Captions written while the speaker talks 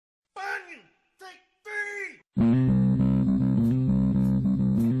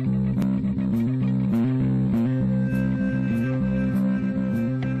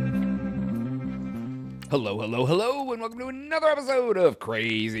Hello, hello, hello, and welcome to another episode of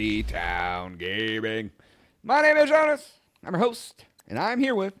Crazy Town Gaming. My name is Jonas. I'm your host, and I'm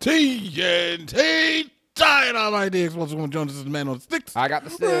here with TNT Dinomight. The explosive one. Jonas is the man on the sticks. I got the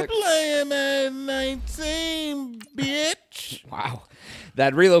We're sticks. playing Madden 19, bitch. Wow,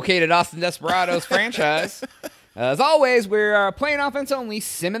 that Relocated Austin Desperados franchise. As always, we're playing offense only,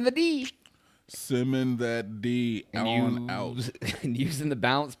 simming the D. Simming that D on out. And using the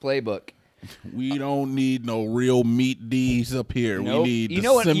balanced playbook. We don't need no real meat D's up here. Nope. We need you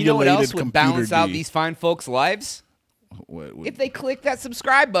know what else would balance D. out these fine folks' lives? What? If they click that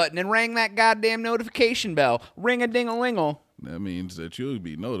subscribe button and rang that goddamn notification bell. Ring-a-ding-a-lingle. That means that you'll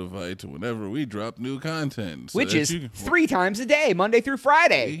be notified to whenever we drop new content. So Which is 3 times a day, Monday through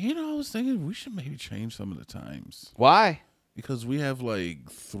Friday. You know, I was thinking we should maybe change some of the times. Why? Because we have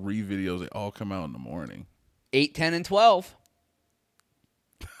like 3 videos that all come out in the morning. 8, 10, and 12.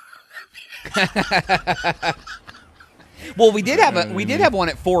 Well, we did have one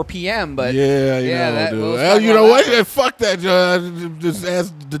at 4 p.m. But yeah, dude. Well, you know what? Yeah, fuck that. Just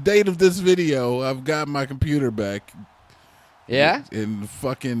as the date of this video, I've got my computer back. Yeah, and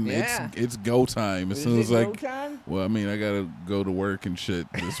fucking it's go time as soon as go time? Well, I mean, I gotta go to work and shit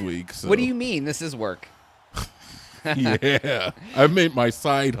this week. So. What do you mean? This is work. Yeah, I made my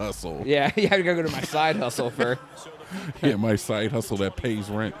side hustle. Yeah, you have to go to my side hustle for. Yeah, my side hustle that pays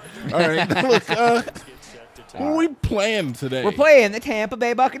rent. All right, look. What are we playing today? We're playing the Tampa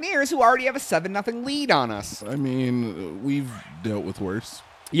Bay Buccaneers, who already have a 7-0 lead on us. I mean, we've dealt with worse.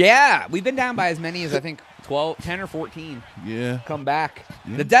 Yeah, we've been down by as many as I think 10 or 14. Yeah. Come back.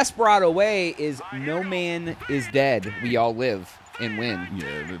 Yeah. The Desperado way is no man is dead. We all live and win.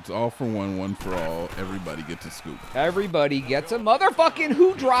 Yeah, it's all for one for all. Everybody gets a scoop. Everybody gets a motherfucking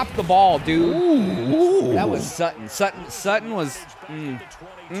who dropped the ball, dude. Ooh. That was Sutton. Sutton was. He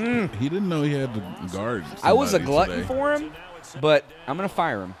didn't know he had to guard. I was a glutton today. for him, but I'm gonna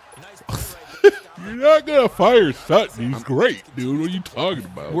fire him. You're not gonna fire Sutton. He's great, dude. What are you talking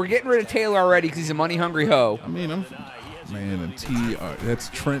about? We're getting rid of Taylor already because he's a money hungry hoe. I mean, and T. That's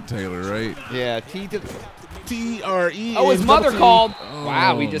Trent Taylor, right? Yeah, T to. T-R-E. Oh, his mother called. Oh,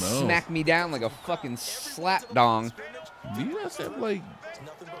 Wow, he just no. smacked me down like a fucking slap dong. Do you guys have like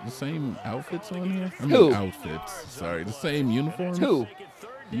the same outfits on here? I mean, Who? Outfits. Sorry, the same uniforms. Who?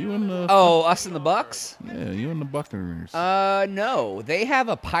 You and the. Oh, us and the Bucks? Yeah, you and the Buccaneers. No. They have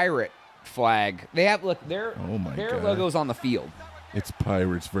a pirate flag. They have their Oh my God. logo's on the field. It's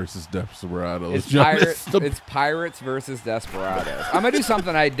Pirates versus Desperados. It's Pirates versus Desperados. I'm gonna do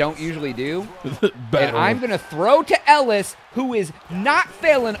something I don't usually do, and I'm gonna throw to Ellis, who is not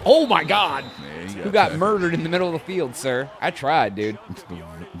failing. Oh my God! Yeah, Who got murdered in the middle of the field, sir? I tried, dude. It's the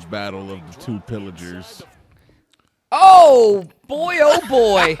battle of the two pillagers. Oh boy! Oh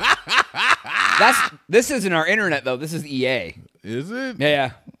boy! This isn't our internet though. This is EA. Is it?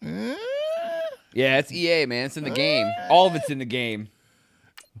 Yeah. Eh? Yeah, it's EA, man. It's in the game. All of it's in the game.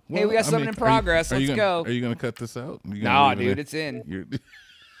 Hey, we got something in progress. Let's go. Are you going to cut this out? Nah, dude, it's in.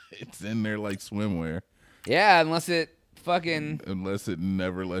 It's in there like swimwear. Yeah, unless it fucking... Unless it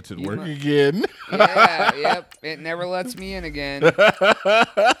never lets it work again. Yeah, yep. It never lets me in again.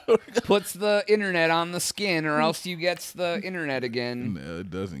 Puts the internet on the skin, or else you gets the internet again. No, it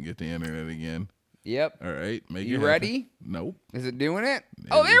doesn't get the internet again. Yep. All right. Make You it ready? Nope. Is it doing it?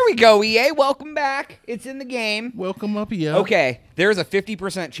 Oh, there we go, EA. Welcome back. It's in the game. Welcome up, yo. Okay, there's a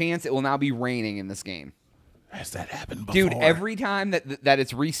 50% chance it will now be raining in this game. Has that happened before? Dude, every time that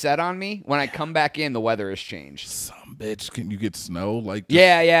it's reset on me, when I come back in, the weather has changed. Some bitch, can you get snow like this?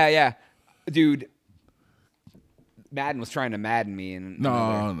 Yeah. Dude, Madden was trying to Madden me in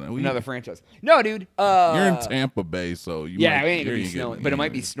another franchise. No, dude. You're in Tampa Bay, so you we ain't gonna be snowing, but it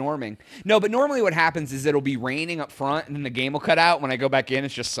might be storming. No, but normally what happens is it'll be raining up front, and then the game will cut out. When I go back in,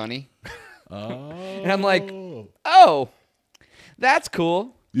 it's just sunny. Oh. And I'm like, oh, that's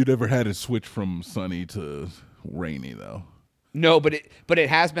cool. You never had it switch from sunny to rainy, though. No, but it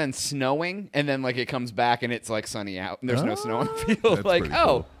has been snowing, and then like it comes back and it's like sunny out, and there's no snow on the field. That's Like, pretty oh.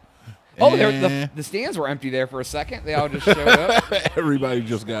 cool. Oh, the stands were empty there for a second. They all just showed up. Everybody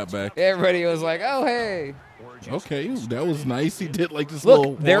just got back. Everybody was like, "Oh, hey." Okay, that was nice. He did like this Look,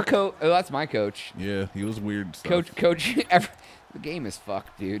 little their coach. Oh, that's my coach. Yeah, he was weird stuff. Coach. The game is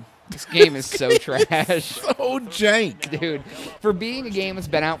fucked, dude. This game is so trash. So jank. Dude. For being a game that's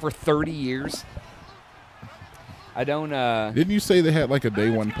been out for 30 years, I don't. Didn't you say they had like a day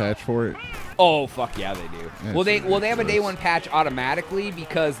one patch for it? Oh fuck yeah, they do. That's They have a day one patch automatically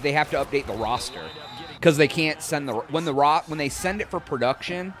because they have to update the roster. Because they can't send when they send it for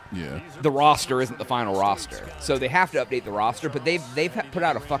production. Yeah. The roster isn't the final roster, so they have to update the roster. But they've put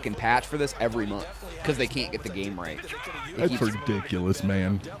out a fucking patch for this every month. because they can't get the game right. That's ridiculous,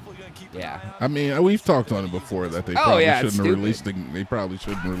 man. Yeah. I mean, we've talked on it before that they probably shouldn't have released. They probably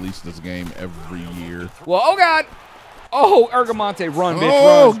shouldn't release this game every year. Well, oh God. Oh, Argamonte, run, bitch,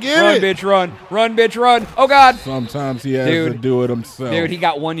 run. Run, bitch, run. Run, bitch, run. Oh, God. Sometimes he has to do it himself. Dude, he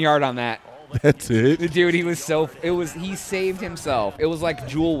got 1 yard on that. That's it. Dude, he saved himself. It was like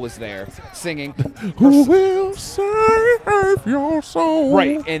Jewel was there singing. Who will save your soul?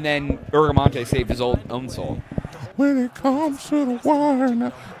 Right, and then Argamonte saved his own soul. When it comes to the wire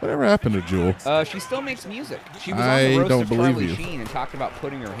now. Whatever happened to Jewel? She still makes music. She was on the roast don't of believe Charlie you. Sheen and talked about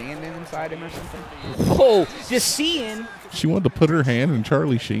putting her hand inside him or something. Oh, just seeing. She wanted to put her hand in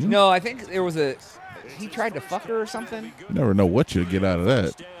Charlie Sheen? No, I think there was he tried to fuck her or something. You never know what you'll get out of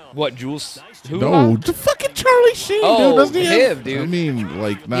that. What, Jules? No, the fucking Charlie Sheen, dude. Doesn't he HIV, dude. I mean,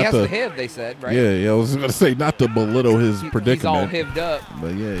 like, not he has the HIV, they said, right? Yeah, I was going to say not to belittle his predicament. He's all HIV'd up.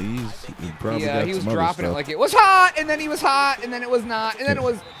 But yeah, he probably got he was some dropping other it stuff. like it was hot, and then he was hot, and then it was not, and then it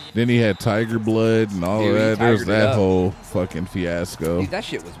was. Then he had tiger blood and all of that. There's that whole fucking fiasco. Dude, that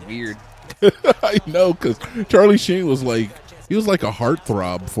shit was weird. I know, because Charlie Sheen was like, he was like a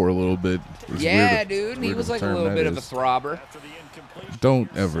heartthrob for a little bit. Yeah, dude. He was like a little bit of a throbber.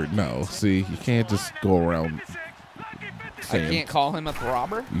 Don't ever, no. See, you can't just go around saying. I can't call him a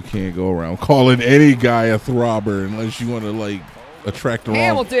throbber? You can't go around calling any guy a throbber unless you want to, like, attract the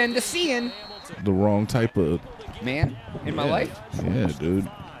Hamilton to seeing. The wrong type of man in my life. Yeah, dude.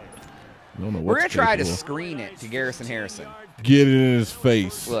 I don't know We're going to try to screen it to Garrison Harrison. Get it in his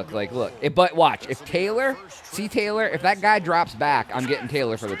face. Look. But watch, if that guy drops back, I'm getting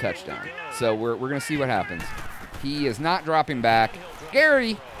Taylor for the touchdown. So we're going to see what happens. He is not dropping back.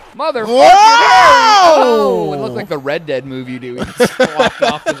 Gary, motherfucker, oh, it looked like the Red Dead movie, dude. He just walked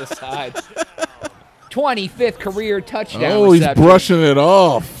off to the side. 25th career touchdown reception. He's brushing it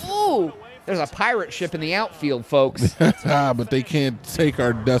off. Ooh, there's a pirate ship in the outfield, folks. But they can't take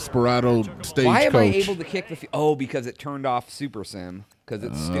our Desperado stagecoach. Why am I able to kick the field? Oh, because it turned off Super Sim. Because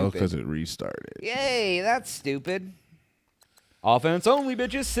it's stupid. Because it restarted. Yay, that's stupid. Offense only,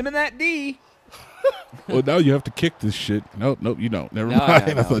 bitches. Simming that D. Well, now you have to kick this shit. Nope, you don't. Never mind.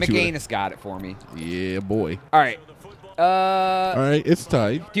 No. McGanus got it for me. Yeah, boy. All right. All right, it's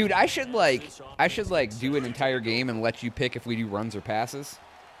tied. Dude, I should do an entire game and let you pick if we do runs or passes.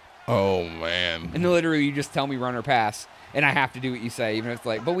 Oh, man. And then literally you just tell me run or pass, and I have to do what you say, even if it's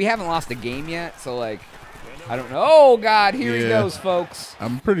like, but we haven't lost a game yet, so like, I don't know. Oh, God, here he goes, folks.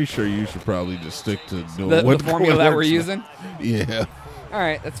 I'm pretty sure you should probably just stick to doing the formula that we're using? Yeah. All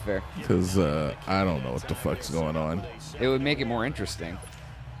right, that's fair. Because I don't know what the fuck's going on. It would make it more interesting.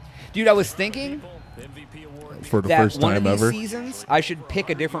 Dude, I was thinking for the first time one of these ever seasons, I should pick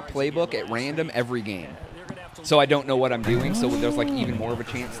a different playbook at random every game. So I don't know what I'm doing, so there's like even more of a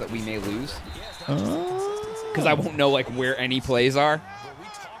chance that we may lose. Because I won't know like where any plays are.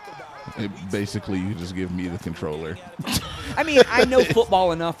 Basically, you just give me the controller. I mean, I know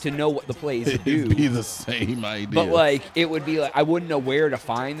football enough to know what the plays do. It'd be the same idea. But, like, it would be like, I wouldn't know where to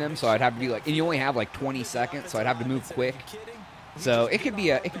find them, so I'd have to be like, and you only have like 20 seconds, so I'd have to move quick. So it could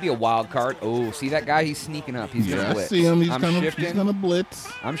be a wild card. Oh, see that guy? He's sneaking up. He's gonna blitz. I see him. He's gonna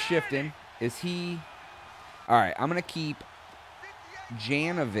blitz. I'm shifting. Is he? All right. I'm gonna keep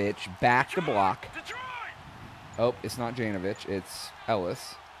Janovich back to block. Oh, it's not Janovich. It's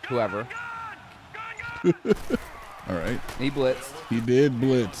Ellis. Whoever. All right. He blitzed. He did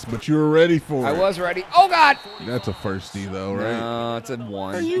blitz, but you were ready for it. I was ready. Oh, God. That's a firstie, though, right? No, it's a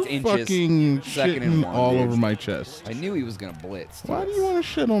 1. Are you it's inches. fucking Second shitting and 1, all dude. over my chest? I knew he was going to blitz. Why do you want to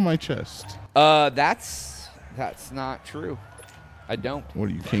shit on my chest? That's not true. I don't. What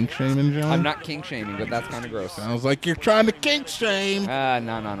are you, kink shaming, John? I'm not kink shaming, but that's kind of gross. Sounds like you're trying to kink shame.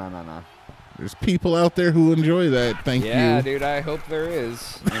 No. There's people out there who enjoy that. Thank you. Yeah, dude, I hope there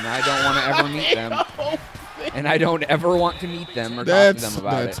is. And I don't want to ever meet them. And I don't ever want to meet them or talk to them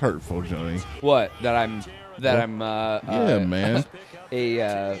about it. That's hurtful, Johnny. What? I'm yeah, man.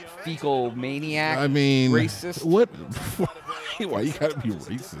 A fecal maniac. I mean, racist. What? Why you gotta be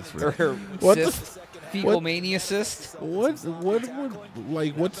racist? Or what? Fecal mania cyst. What's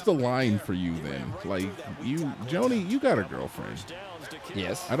the line for you then? Like Joni, you got a girlfriend.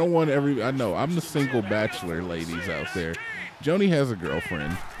 Yes. I don't want I know I'm the single bachelor ladies out there. Joni has a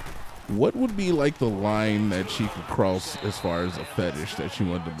girlfriend. What would be like the line that she could cross as far as a fetish that she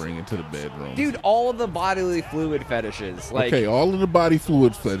wanted to bring into the bedroom? Dude, all of the bodily fluid fetishes. Like, okay, all of the body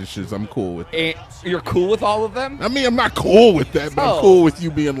fluid fetishes, I'm cool with. You're cool with all of them? I mean, I'm not cool with that, but I'm cool with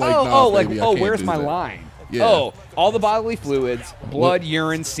you being like, baby, I can't where's do my that. line? Yeah. All the bodily fluids, blood,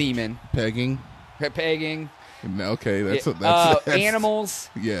 urine, semen. Pegging. Pegging. Okay, that's animals.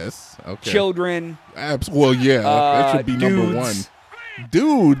 Yes. Okay. Children. Well, yeah, that should be dudes. number one.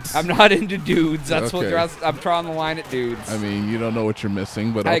 Dudes. I'm not into dudes. That's Okay. I'm drawing the line at dudes. I mean, you don't know what you're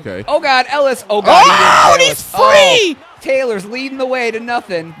missing, but okay. Oh God, Ellis. Oh God, Oh, he's free. Taylor's leading the way to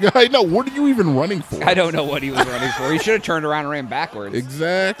nothing. Yeah, I know. What are you even running for? I don't know what he was running for. He should have turned around and ran backwards.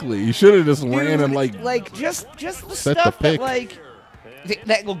 Exactly. You should have just ran and just the set stuff the that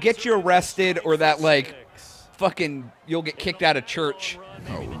that will get you arrested, or that fucking you'll get kicked out of church.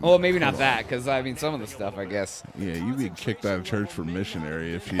 Oh, well, maybe not that, because I mean some of the stuff, I guess. Yeah, you get kicked out of church for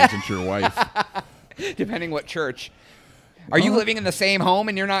missionary if she isn't your wife. Depending what church. Are you living in the same home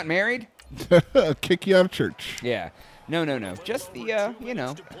and you're not married? Kick you out of church. Yeah. No. Just the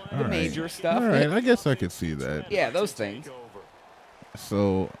the major stuff. All right, I guess I could see that. Yeah, those things.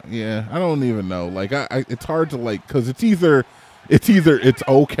 So yeah, I don't even know. Like, it's hard to because it's either it's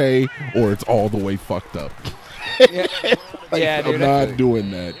okay or it's all the way fucked up. Yeah, yeah, dude. I'm not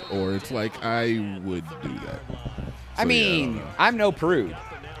doing that, or it's like I would do that. I mean, I'm no prude.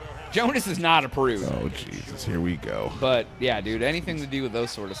 Jonas is not a prude. Oh Jesus, here we go. But yeah, dude, anything to do with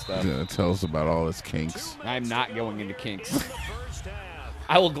those sort of stuff. Yeah, tell us about all his kinks. I'm not going into kinks.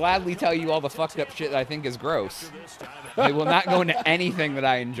 I will gladly tell you all the fucked up shit that I think is gross. I will not go into anything that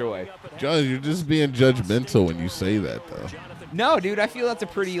I enjoy. John, you're just being judgmental when you say that, though. No, dude, I feel that's a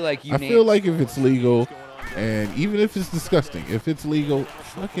pretty unique. I feel like if it's legal, and even if it's disgusting, if it's legal,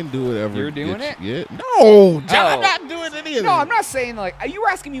 fucking do whatever. You're doing it? Yeah. No, John, I'm not doing any of that. No, I'm not saying you were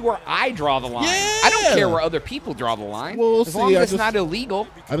asking me where I draw the line. Yeah. I don't care where other people draw the line. Well, as long as it's not illegal.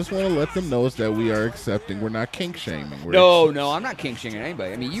 I just want to let them know that we are accepting. We're not kink shaming. No, I'm not kink shaming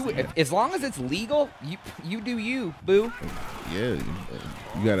anybody. I mean, as long as it's legal, you do you, boo. Yeah,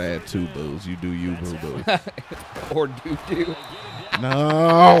 you gotta add 2 boos. You do you, boo boo. Or do.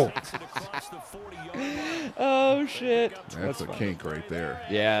 No. Oh shit. That's a kink right there.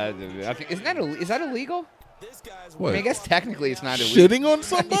 Yeah, I think is that illegal? What? I mean, I guess technically it's not illegal. Shitting on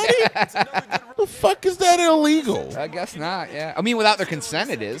somebody? The fuck is that illegal? I guess not. Yeah. I mean, without their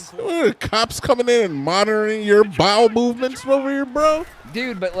consent, it is. What, cops coming in and monitoring your bowel movements over here, bro?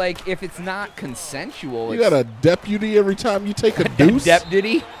 Dude, but if it's not consensual, you got a deputy every time you take a deuce.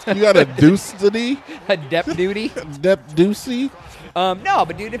 Deputy. You got a deuce duty. A deputy. Deucey. No,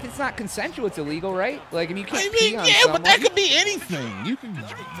 but dude, if it's not consensual, it's illegal, right? You can't pee on someone. But that could be anything. You can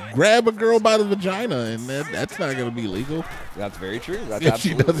grab a girl by the vagina, and that's not going to be legal. That's very true. That's if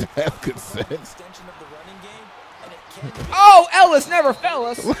absolutely. she doesn't have consent. Oh, Ellis never fell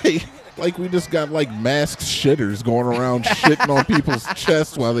us. Like we just got masked shitters going around shitting on people's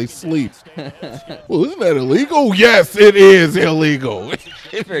chests while they sleep. Well, isn't that illegal? Yes, it is illegal.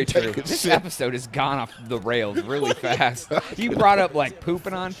 It's very true. This episode has gone off the rails really fast. You brought up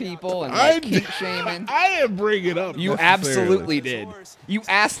pooping on people and kink shaming. I didn't bring it up. You absolutely did. You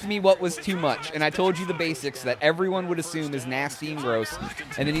asked me what was too much, and I told you the basics that everyone would assume is nasty and gross,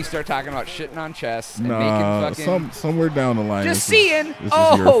 and then you start talking about shitting on chests and making fucking... somewhere down the line. Just seeing.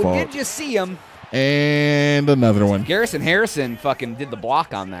 Did you see him? And another one. Garrison Harrison fucking did the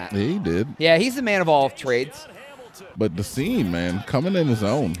block on that. Yeah, he did. Yeah, he's the man of all trades. But the scene, man, coming in his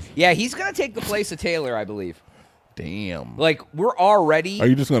own. Yeah, he's going to take the place of Taylor, I believe. Damn. We're already... Are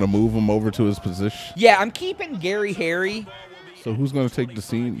you just going to move him over to his position? Yeah, I'm keeping Gary Harry. So who's going to take the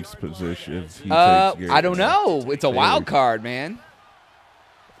scene's position if he takes Gary? I don't know. It's a wild card, man.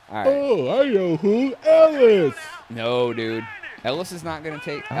 All right. Oh, I know who. Ellis. No, dude. Ellis is not going to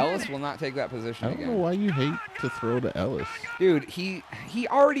take... Ellis will not take that position again. I don't know why you hate to throw to Ellis. Dude, he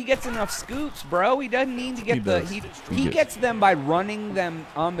already gets enough scoops, bro. He doesn't need to get He gets them by running them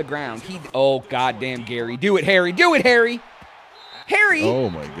on the ground. Oh, goddamn, Gary. Do it, Harry. Do it, Harry. Harry.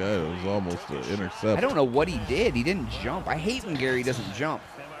 Oh, my God. It was almost an intercept. I don't know what he did. He didn't jump. I hate when Gary doesn't jump.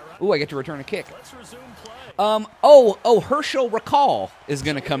 Ooh, I get to return a kick. Herschel Recall is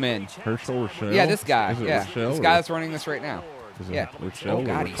going to come in. Herschel Rochelle? Yeah, this guy. Yeah, Rochelle this guy that's running this right now. Yeah. Oh,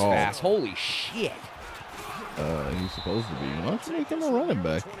 God, he's fast. Holy shit. He's supposed to be. Let's make him a running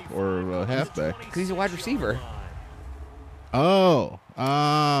back or a halfback. Because he's a wide receiver. Oh.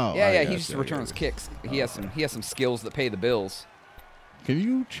 Yeah, he just returns kicks. He has some skills that pay the bills. Can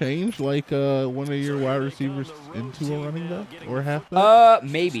you change one of your wide receivers into a running back or a halfback?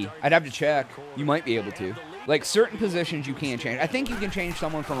 Maybe. I'd have to check. You might be able to. Certain positions you can change. I think you can change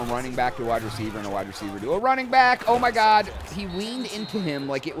someone from a running back to a wide receiver and a wide receiver to a running back. Oh, my God. He leaned into him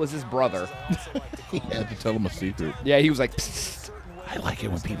like it was his brother. He had to tell him a secret. Yeah, he was like, psst. I like it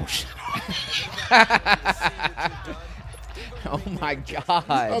when people shit Oh, my God.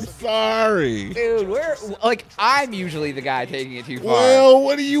 I'm sorry. Dude, I'm usually the guy taking it too far. Well,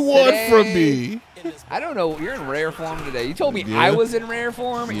 what do you want from me? I don't know. You're in rare form today. You told me Yeah. I was in rare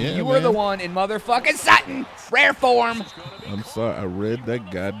form. Yeah, you were the man. one in motherfucking Sutton. Rare form. I'm sorry. I read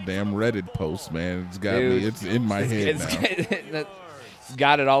that goddamn Reddit post, man. It's got Dude, me. It's in my head now. It's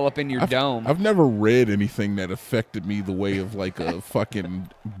got it all up in your dome. I've never read anything that affected me the way of like a fucking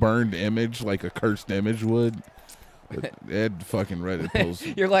burned image, like a cursed image would. But that fucking Reddit post.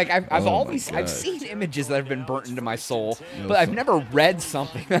 You're like, I've Oh my I've God. seen images that have been burnt into my soul, Yo, but I've so- never read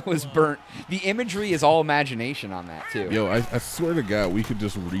something that was burnt. The imagery is all imagination on that too. Yo, I swear to God, we could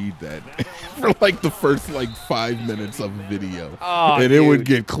just read that for like the first like 5 minutes of a video, Oh, and it would dude.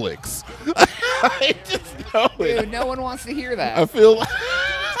 get clicks. I just know it. Dude, no one wants to hear I that. feel like,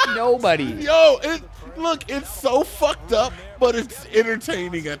 Nobody. yo, look, it's so fucked up, but it's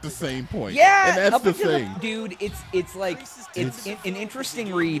entertaining at the same point. Yeah, and that's up the until thing. dude. It's like it's an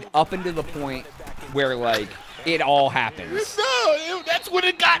interesting read up until the point where like it all happens. No, that's when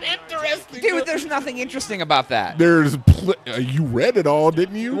it got interesting. Dude, there's nothing interesting about that. There's you read it all,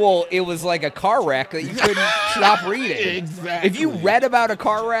 didn't you? Well, it was like a car wreck that you couldn't stop reading. Exactly. If you read about a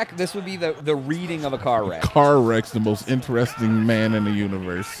car wreck, this would be the reading of a car wreck. Car wreck's the most interesting man in the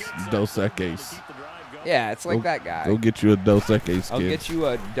universe. Dos Equis. Yeah, it's like that guy. Go get you a Dos Equis, I'll kid. get you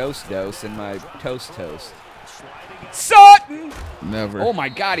a dose and my toast. Sutton! Never. Oh my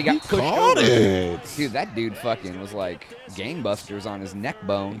God, he got pushed caught over. it. Dude, that dude fucking was like gangbusters on his neck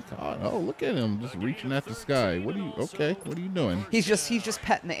bone. Oh, look at him just reaching at the sky. What are you doing? He's just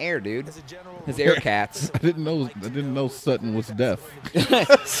petting the air, dude. His air cats. I didn't know Sutton was deaf.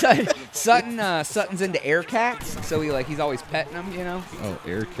 Sutton's into air cats, so he's always petting them, you know. Oh,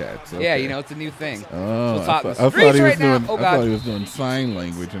 air cats. Yeah, okay. you know, it's a new thing. Oh, What's hot in the I thought streets he was right now? doing. Oh, I thought God. he was doing sign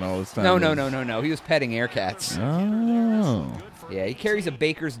language and all this time. No. He was petting air cats. Oh. Yeah, he carries a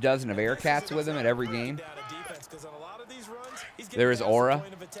baker's dozen of air cats with him at every game. There is Aura.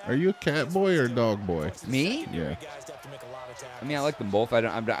 Are you a cat boy or a dog boy? Me? Yeah. I mean, I like them both. I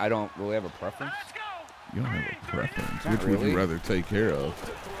don't really have a preference. You don't have a preference. Not Which would really. you rather take care of?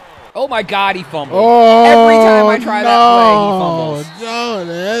 Oh my God, he fumbled. Oh, Every time I try that play, he fumbles.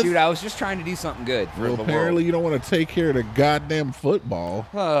 Jonas. Dude, I was just trying to do something good for Well, the apparently world. you don't want to take care of the goddamn football.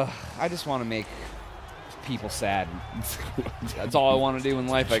 I just want to make people sad. That's all I want to do in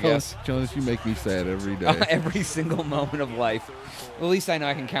life, I guess. Jonas, you make me sad every day. Every single moment of life. Well, at least I know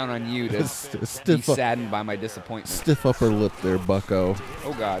I can count on you to be stiff, saddened by my disappointment. stiff upper lip there, bucko.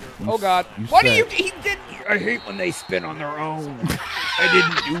 Oh God. Oh God. You What do said- you? He did. I hate when they spin on their own.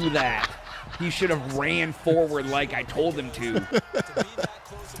 I didn't do that. He should have ran forward like I told him to.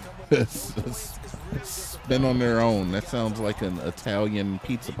 Spin on their own. That sounds like an Italian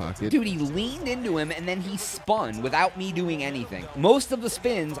pizza pocket. Dude, he leaned into him and then he spun without me doing anything. Most of the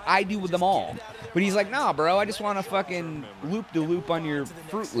spins I do with them all. But he's like, nah, bro, I just want to fucking loop-de-loop on your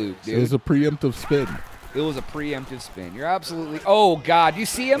Fruit Loop, dude. It was a preemptive spin. It was a preemptive spin. You're absolutely... Oh, God. You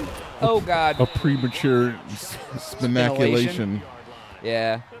see him? Oh, God. A premature spinaculation.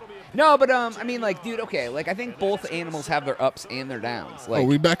 Yeah. No, but, I mean, like, dude, okay. Like, I think both animals have their ups and their downs. Like, Are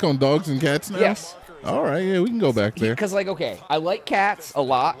we back on dogs and cats now? Yes. All right, yeah, we can go back there. Because, like, okay, I like cats a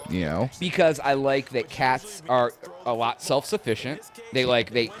lot. Yeah. Because I like that cats are a lot self-sufficient. They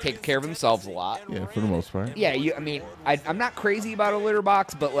take care of themselves a lot. Yeah, for the most part. Yeah, I'm not crazy about a litter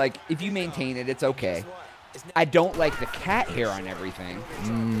box, but like if you maintain it, it's okay. I don't like the cat hair on everything.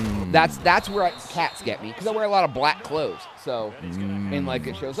 That's where cats get me because I wear a lot of black clothes, so and like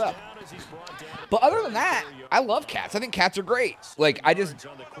it shows up. But other than that, I love cats. I think cats are great. Like I just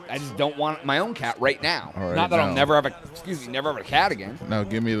don't want my own cat right now. All right, not that I'll now- never have a cat again. Now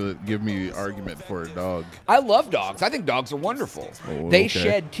give me the argument for a dog. I love dogs. I think dogs are wonderful. Oh, They okay.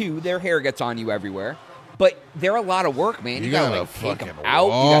 shed too. Their hair gets on you everywhere. But they're a lot of work, man. You gotta like take them fucking out.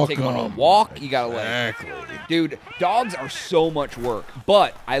 You gotta take them walk on a 'em. walk. You gotta Exactly. dude, dogs are so much work.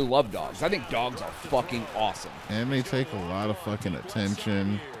 But I love dogs. I think dogs are fucking awesome. And they take a lot of fucking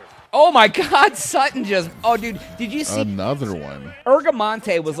attention. Oh my God, Sutton oh dude, did you see Another one.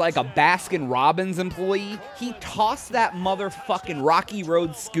 Ergamonte was like a Baskin Robbins employee. He tossed that motherfucking Rocky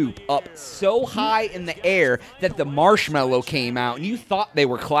Road scoop up so high in the air that the marshmallow came out, and you thought they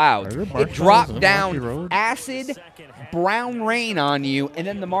were clouds. Are there It marshmallows dropped on Rocky down Road? acid, brown rain on you, and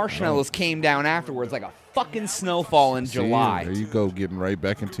then the marshmallows came down afterwards like a fucking snowfall in July. There you go, getting right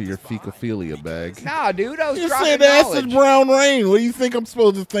back into your fecophilia bag. Nah, dude, I was You dropping said knowledge. acid brown rain. What do you think I'm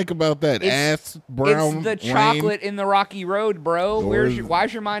supposed to think about that? Ass brown It's the rain? chocolate in the Rocky Road, bro. Or-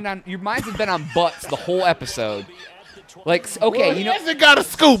 Why's your mind on? Your minds have been on butts the whole episode. Like, okay, Well, you he know, hasn't got a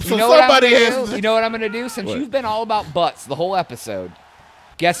scoop, so you know what I'm somebody gonna has do? to. You know what I'm gonna do? Since What? you've been all about butts the whole episode,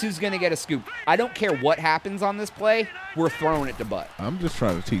 guess who's gonna get a scoop? I don't care what happens on this play. We're throwing it to butt. I'm just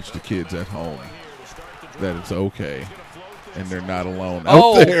trying to teach the kids at home. that it's okay, and they're not alone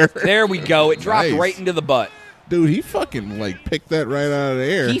Oh, out there. there we go. It dropped Nice. right into the butt. Dude, he fucking, like, picked that right out of the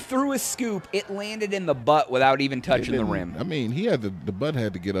air. He threw a scoop. It landed in the butt without even touching the rim. I mean, he had the butt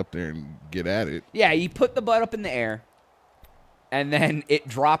had to get up there and get at it. Yeah, he put the butt up in the air, and then it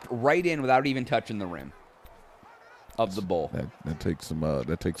dropped right in without even touching the rim of the bowl. That takes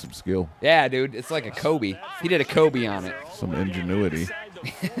some skill. Yeah, dude, it's like a Kobe. He did a Kobe on it. Some ingenuity.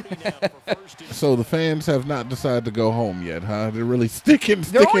 So the fans have not decided to go home yet, huh? They're really sticking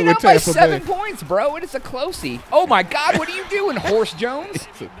They're only with down by Tampa 7 Bay. points, bro, and it's a closey. Oh, my God, what are you doing, Horse Jones?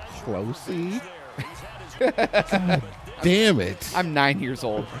 It's a closey. God damn it. I'm 9 years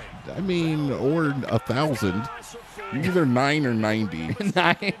old. I mean, or 1,000. You're either 9 or 90.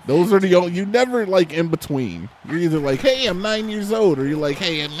 9. Those are the only, you never like in between. You're either like, hey, I'm 9 years old, or you're like,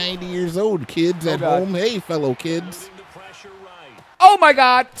 hey, I'm 90 years old, kids at God. home. Hey, fellow kids. Oh, my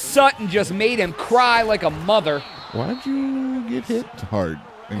God. Sutton just made him cry like a mother. Why'd you get hit hard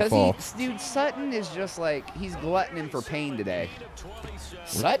and fall? Because, dude, Sutton is just like, he's gluttoning for pain today.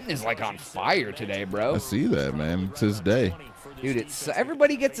 Sutton is like on fire today, bro. I see that, man. It's his day. Dude, it's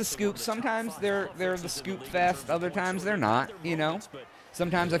everybody gets a scoop. Sometimes they're the scoop fest. Other times they're not, you know.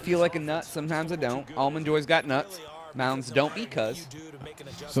 Sometimes I feel like a nut. Sometimes I don't. Almond Joy's got nuts. Mounds don't because.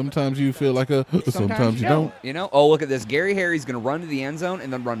 Sometimes you feel like a, sometimes you don't. You know? Oh, look at this. Gary Harry's going to run to the end zone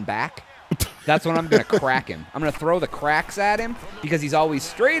and then run back. That's when I'm going to crack him. I'm going to throw the cracks at him because he's always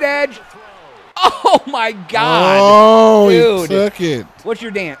straight edge. Oh, my God. Oh, dude. he took it. What's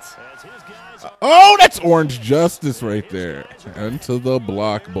your dance? Oh, that's Orange Justice right there. Into the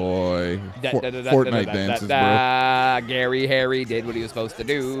block, boy. Fortnite dances, bro. Gary Harry did what he was supposed to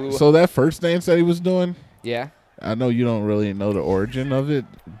do. So that first dance that he was doing, Yeah. I know you don't really know the origin of it,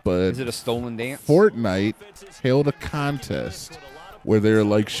 but Is it a stolen dance? Fortnite held a contest where they're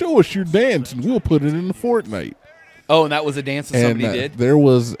like, show us your dance and we'll put it in the Fortnite. Oh, and that was a dance that somebody did? There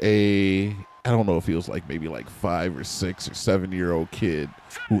was I don't know if he was like maybe like 5 or 6 or 7-year-old kid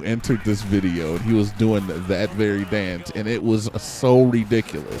who entered this video, and he was doing that very dance, and it was so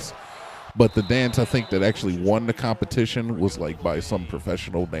ridiculous. But the dance, I think, that actually won the competition was like by some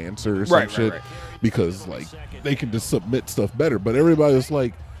professional dancer or some shit, because like they can just submit stuff better. But everybody was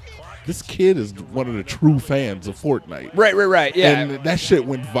like, this kid is one of the true fans of Fortnite. Right, yeah. And that shit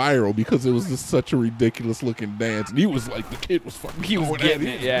went viral because it was just such a ridiculous looking dance. And he was like, the kid was fucking He was going getting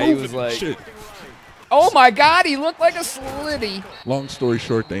at it. Yeah, he was moving like, shit. oh my God, he looked like a slitty. Long story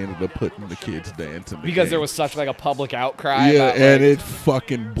short, they ended up putting the kids dancing Because there was such like a public outcry. yeah, about, and like, it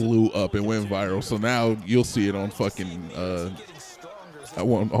fucking blew up. It went viral. So now you'll see it on fucking I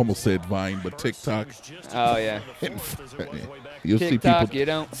almost said Vine, but TikTok. Oh yeah. You'll see TikTok, people. you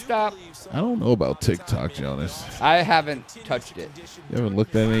don't stop. I don't know about TikTok, Jonas. I haven't touched it. You haven't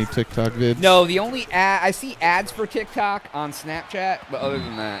looked at any TikTok vids? No, the only I see ads for TikTok on Snapchat, but other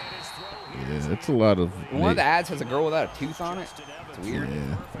than that, Yeah, it's a lot of. one of the ads has a girl without a tooth on it. It's weird.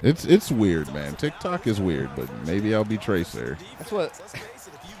 Yeah, it's weird, man. TikTok is weird, but maybe I'll be Tracer. That's what.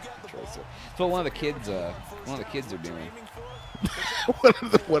 That's what one of the kids are doing.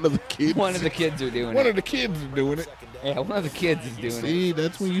 One of the kids. One of the kids are doing One it. of the kids are doing it. Yeah, one of the kids is doing it. See,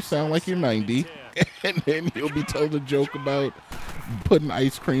 that's when you sound like you're 90, and then you'll be told a joke about putting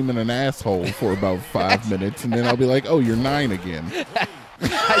ice cream in an asshole for about 5 minutes, and then I'll be like, "Oh, you're 9 again."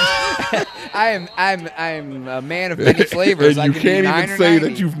 I'm a man of many flavors. And I you can can't be 9 even or say 90.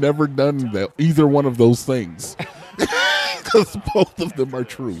 that you've never done either one of those things, because both of them are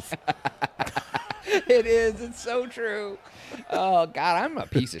truth. It is. It's so true. Oh God, I'm a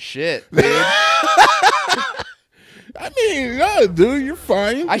piece of shit, dude. I mean, no, dude, you're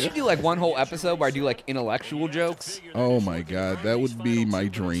fine. I should do like one whole episode where I do like intellectual jokes. Oh my God, that would be my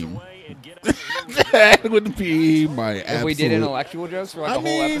dream. That would be my absolute. If we did intellectual jokes for like a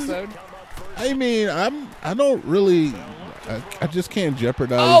whole episode. I mean, I don't really. I just can't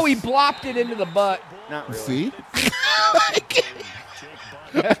jeopardize. Oh, he blopped it into the butt. Not really. See,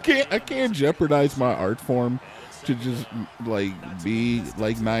 I can't jeopardize my art form to just like be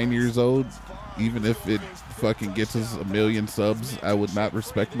like 9 years old. Even if it fucking gets us 1 million subs, I would not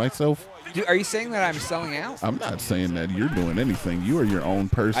respect myself. Dude, are you saying that I'm selling out? I'm not saying that you're doing anything. You are your own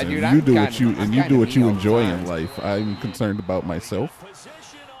person. Dude, you do what I'm you do what you all the enjoy time. in life. I'm concerned about myself.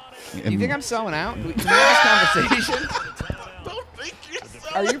 You think I'm selling out? Can we have this conversation? Don't think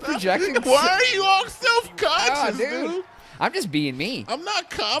you're Are you projecting? Why are you all self-conscious, dude? I'm just being me. I'm not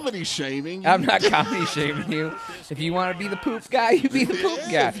comedy shaming. I'm not comedy shaming you. If you want to be the poop guy, you be the poop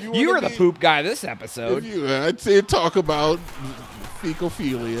guy. if you You wanna were the be- poop guy this episode. I'd say talk about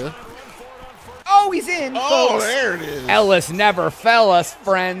fecophilia. Oh, he's in, Oh, folks. there it is. Ellis never fell us,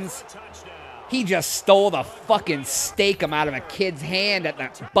 friends. He just stole the fucking steak out of a kid's hand at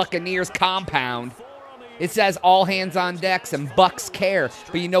the Buccaneers compound. It says all hands on decks and Bucks care.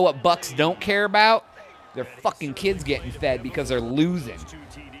 But you know what Bucks don't care about? Their fucking kids getting fed because they're losing.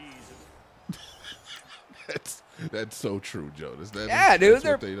 That's so true, Jonas. Dude. That's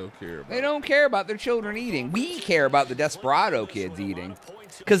what they don't care about. They don't care about their children eating. We care about the Desperado kids eating.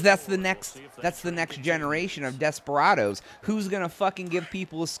 Because that's the next generation of Desperados. Who's going to fucking give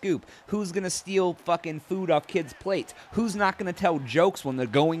people a scoop? Who's going to steal fucking food off kids' plates? Who's not going to tell jokes when the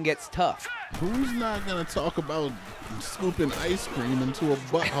going gets tough? Who's not going to talk about scooping ice cream into a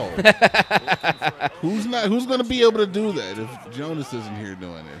butthole? Who's going to be able to do that if Jonas isn't here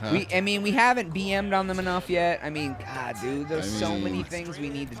doing it, huh? We haven't BM'd on them enough yet. I mean, God, dude, there's so many things we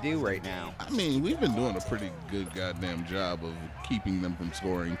need to do right now. I mean, we've been doing a pretty good goddamn job of keeping them from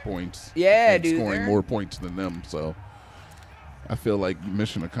scoring points. Yeah, and dude. Scoring more points than them, so I feel like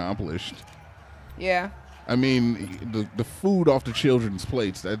mission accomplished. Yeah. I mean, the food off the children's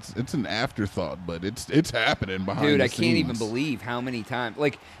plates, it's an afterthought, but it's happening behind the scenes. Dude, I can't even believe how many times.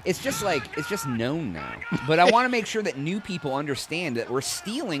 It's just known now. But I want to make sure that new people understand that we're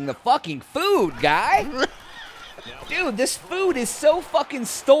stealing the fucking food, guy. Dude, this food is so fucking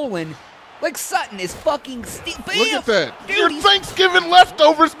stolen. Like Sutton is fucking stealing. Look at that. Dude, your Thanksgiving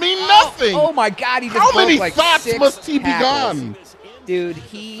leftovers mean nothing. Oh my God, he just How many like thoughts 6 must he be tackles. gone? Dude,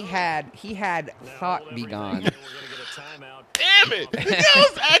 he had thought be gone. Damn it! I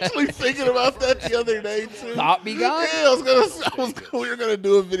was actually thinking about that the other day too. Thought be gone? Yeah, we were gonna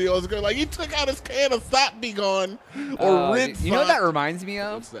do a video. I was gonna he took out his can of thought be gone or rid. You know what that reminds me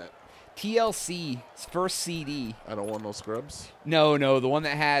of? What's that? TLC's first CD. I don't want no scrubs. No, the one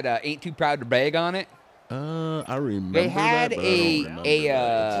that had "Ain't Too Proud to Beg" on it. I remember. They had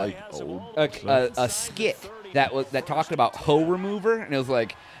a skit that talked about hoe remover, and it was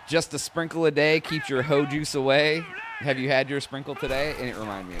like, just a sprinkle a day keeps your hoe juice away. Have you had your sprinkle today? And it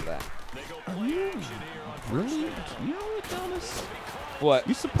reminded me of that. Are you really? You know what, Jonas? What?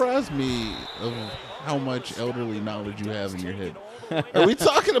 You surprised me of how much elderly knowledge you have in your head. Are we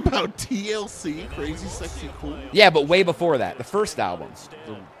talking about TLC, Crazy Sexy Cool? Yeah, but way before that, the first album,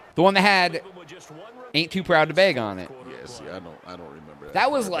 the one that had "Ain't Too Proud to Beg" on it. Yeah, see, I don't remember that. That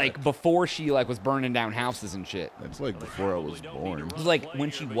was like before she was burning down houses and shit. That's like before I was born. It was like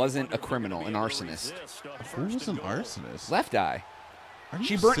when she wasn't a criminal, an arsonist. Who was an arsonist? Left Eye.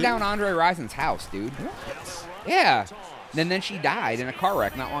 She you burnt serious? down Andre Rison's house, dude. What? Yeah. And then she died in a car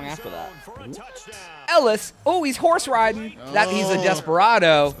wreck not long after that. Ellis, he's horse riding. He's a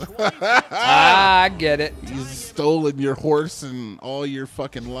desperado. I get it. He's stolen your horse and all your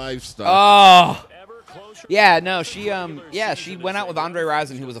fucking livestock. Oh. Yeah, no, she went out with Andre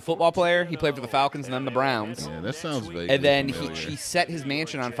Rison, who was a football player. He played for the Falcons and then the Browns. Yeah, that sounds vaguely And then familiar. she set his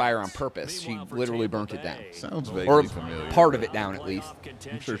mansion on fire on purpose. She literally burnt it down. Sounds vaguely Or familiar. part of it down, at least.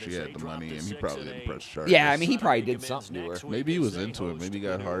 I'm sure she had the money, and he probably didn't press charges. Yeah, I mean, he probably did something to her. Maybe he was into it. Maybe he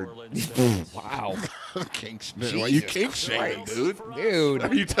got hard. Wow. Why you kink shaming, dude? Dude.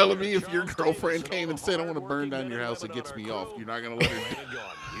 Are you telling me if your girlfriend came and said, I want to burn down your house, it gets me off, you're not going to let her do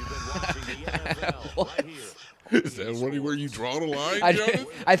it? What? Is that where you draw the line, Jonas?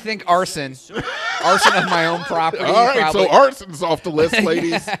 I think arson. Arson of my own property. All right, probably. so arson's off the list,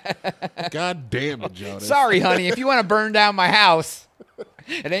 ladies. God damn it, Jonas. Sorry, honey. If you want to burn down my house,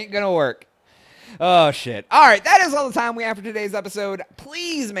 it ain't going to work. Oh, shit. All right, that is all the time we have for today's episode.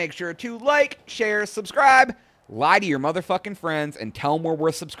 Please make sure to like, share, subscribe, lie to your motherfucking friends, and tell them we're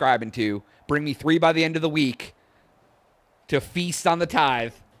worth subscribing to. Bring me 3 by the end of the week to feast on the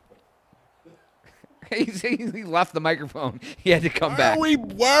tithe. He left the microphone. He had to come back.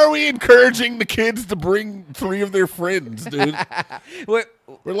 Why are we encouraging the kids to bring 3 of their friends, dude? We're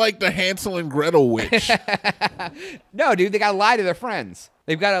like the Hansel and Gretel witch. No, dude, they gotta lie to their friends.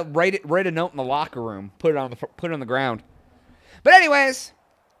 They've got to write a note in the locker room, put it on the ground. But anyways,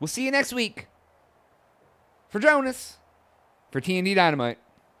 we'll see you next week. For Jonas, for TNT Dinomight,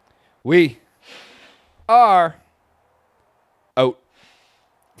 we are out.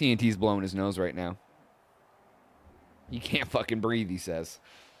 TNT's blowing his nose right now. You can't fucking breathe, he says.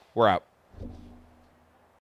 We're out.